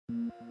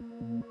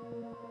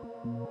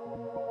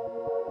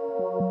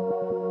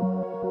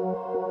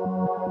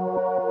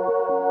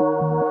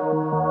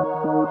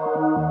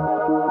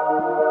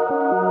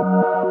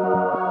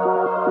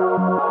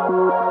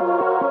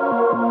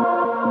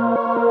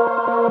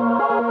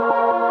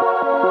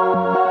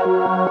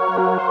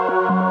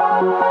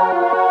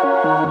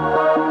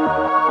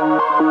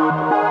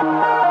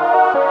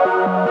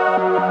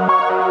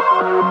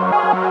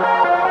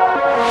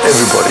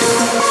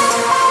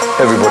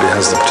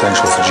has the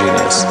potential for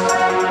genius.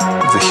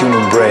 The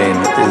human brain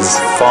is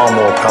far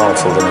more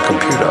powerful than a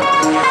computer,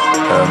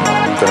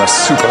 than a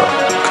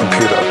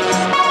supercomputer.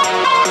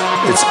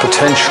 Its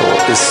potential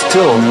is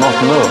still not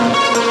known.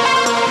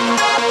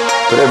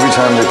 But every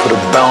time they put a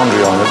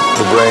boundary on it,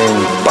 the brain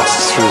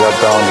busts through that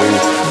boundary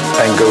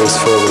and goes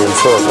further and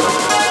further.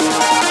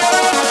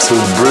 So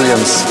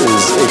brilliance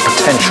is a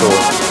potential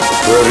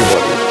for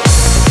everybody.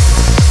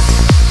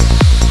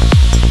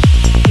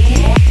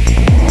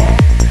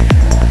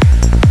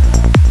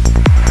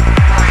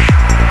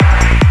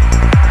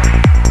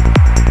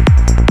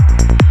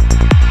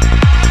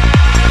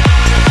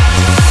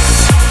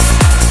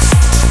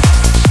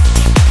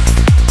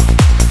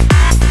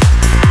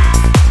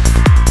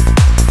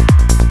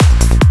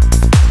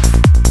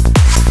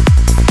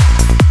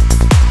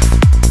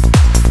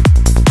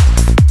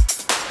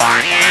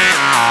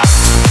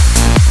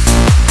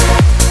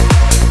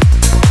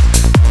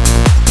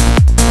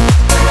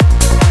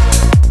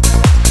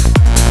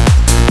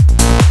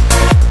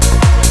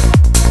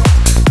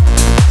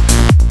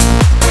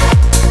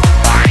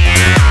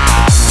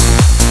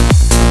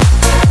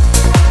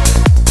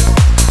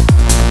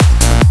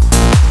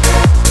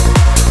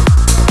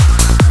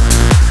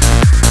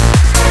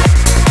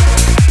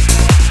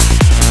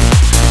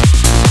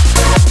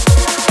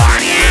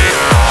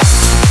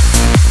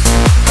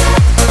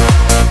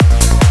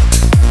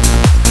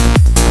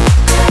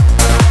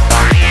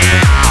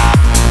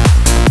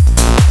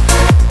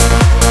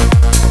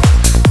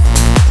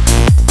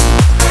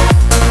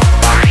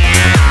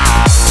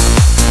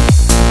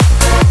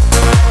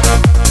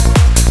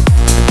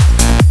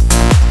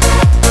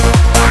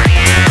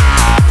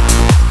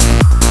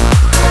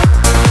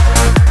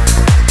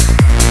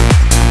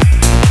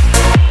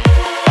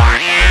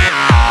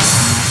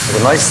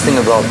 The nice thing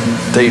about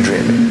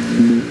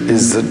daydreaming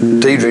is that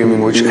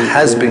daydreaming, which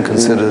has been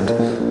considered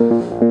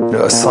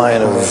a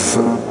sign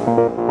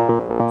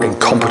of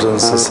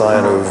incompetence, a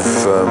sign of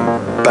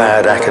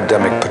bad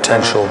academic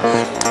potential,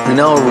 we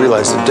now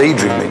realize that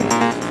daydreaming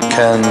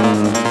can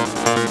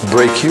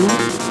break you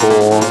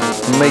or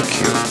make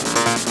you.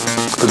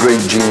 The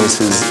great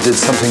geniuses did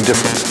something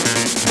different.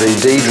 They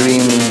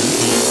daydreamed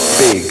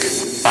big.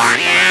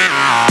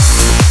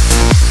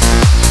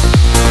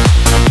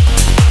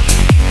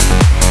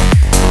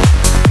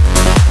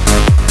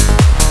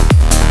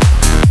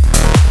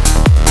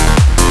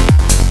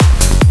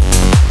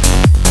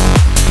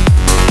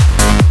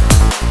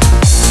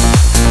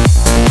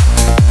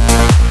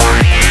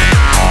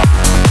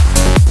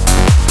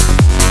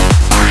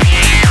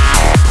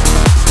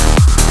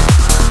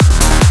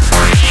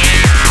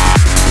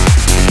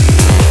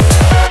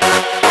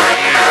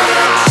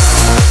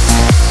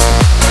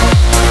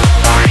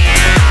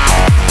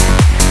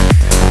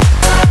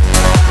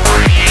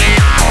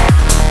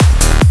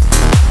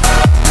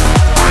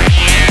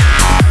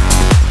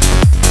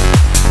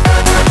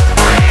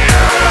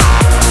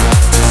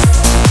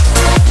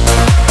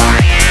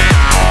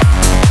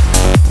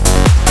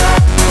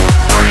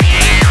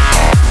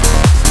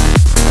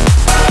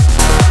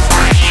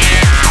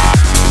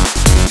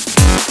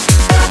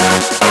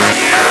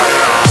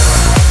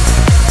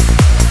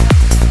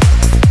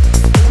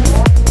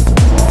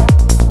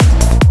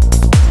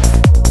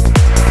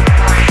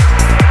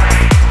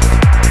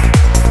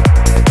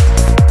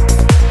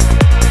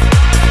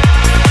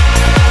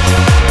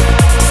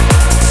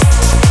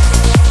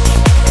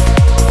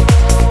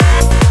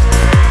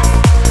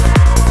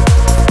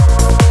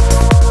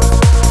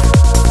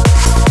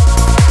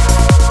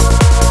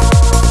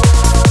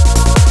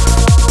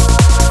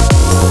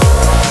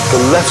 The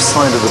left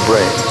side of the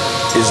brain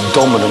is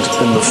dominant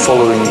in the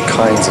following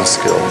kinds of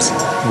skills: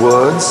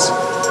 words,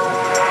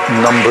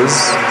 numbers,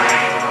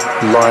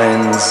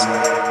 lines,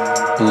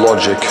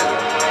 logic,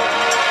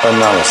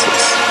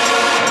 analysis.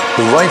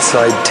 The right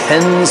side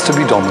tends to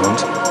be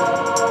dominant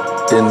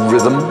in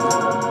rhythm,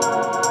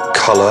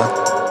 color,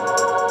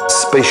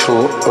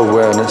 spatial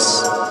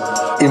awareness,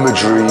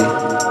 imagery,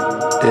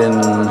 in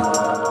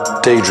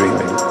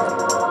daydreaming.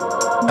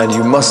 And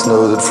you must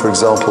know that, for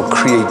example,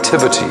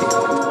 creativity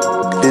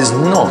is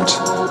not,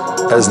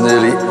 as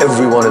nearly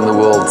everyone in the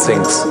world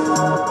thinks,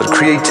 that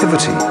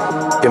creativity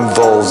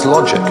involves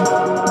logic.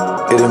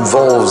 It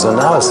involves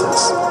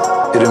analysis.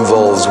 It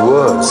involves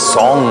words,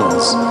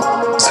 songs.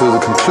 So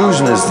the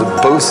conclusion is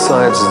that both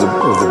sides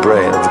of the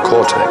brain, of the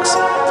cortex,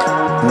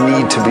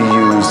 need to be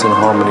used in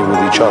harmony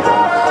with each other.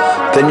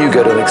 Then you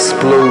get an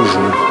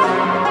explosion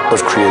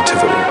of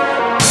creativity.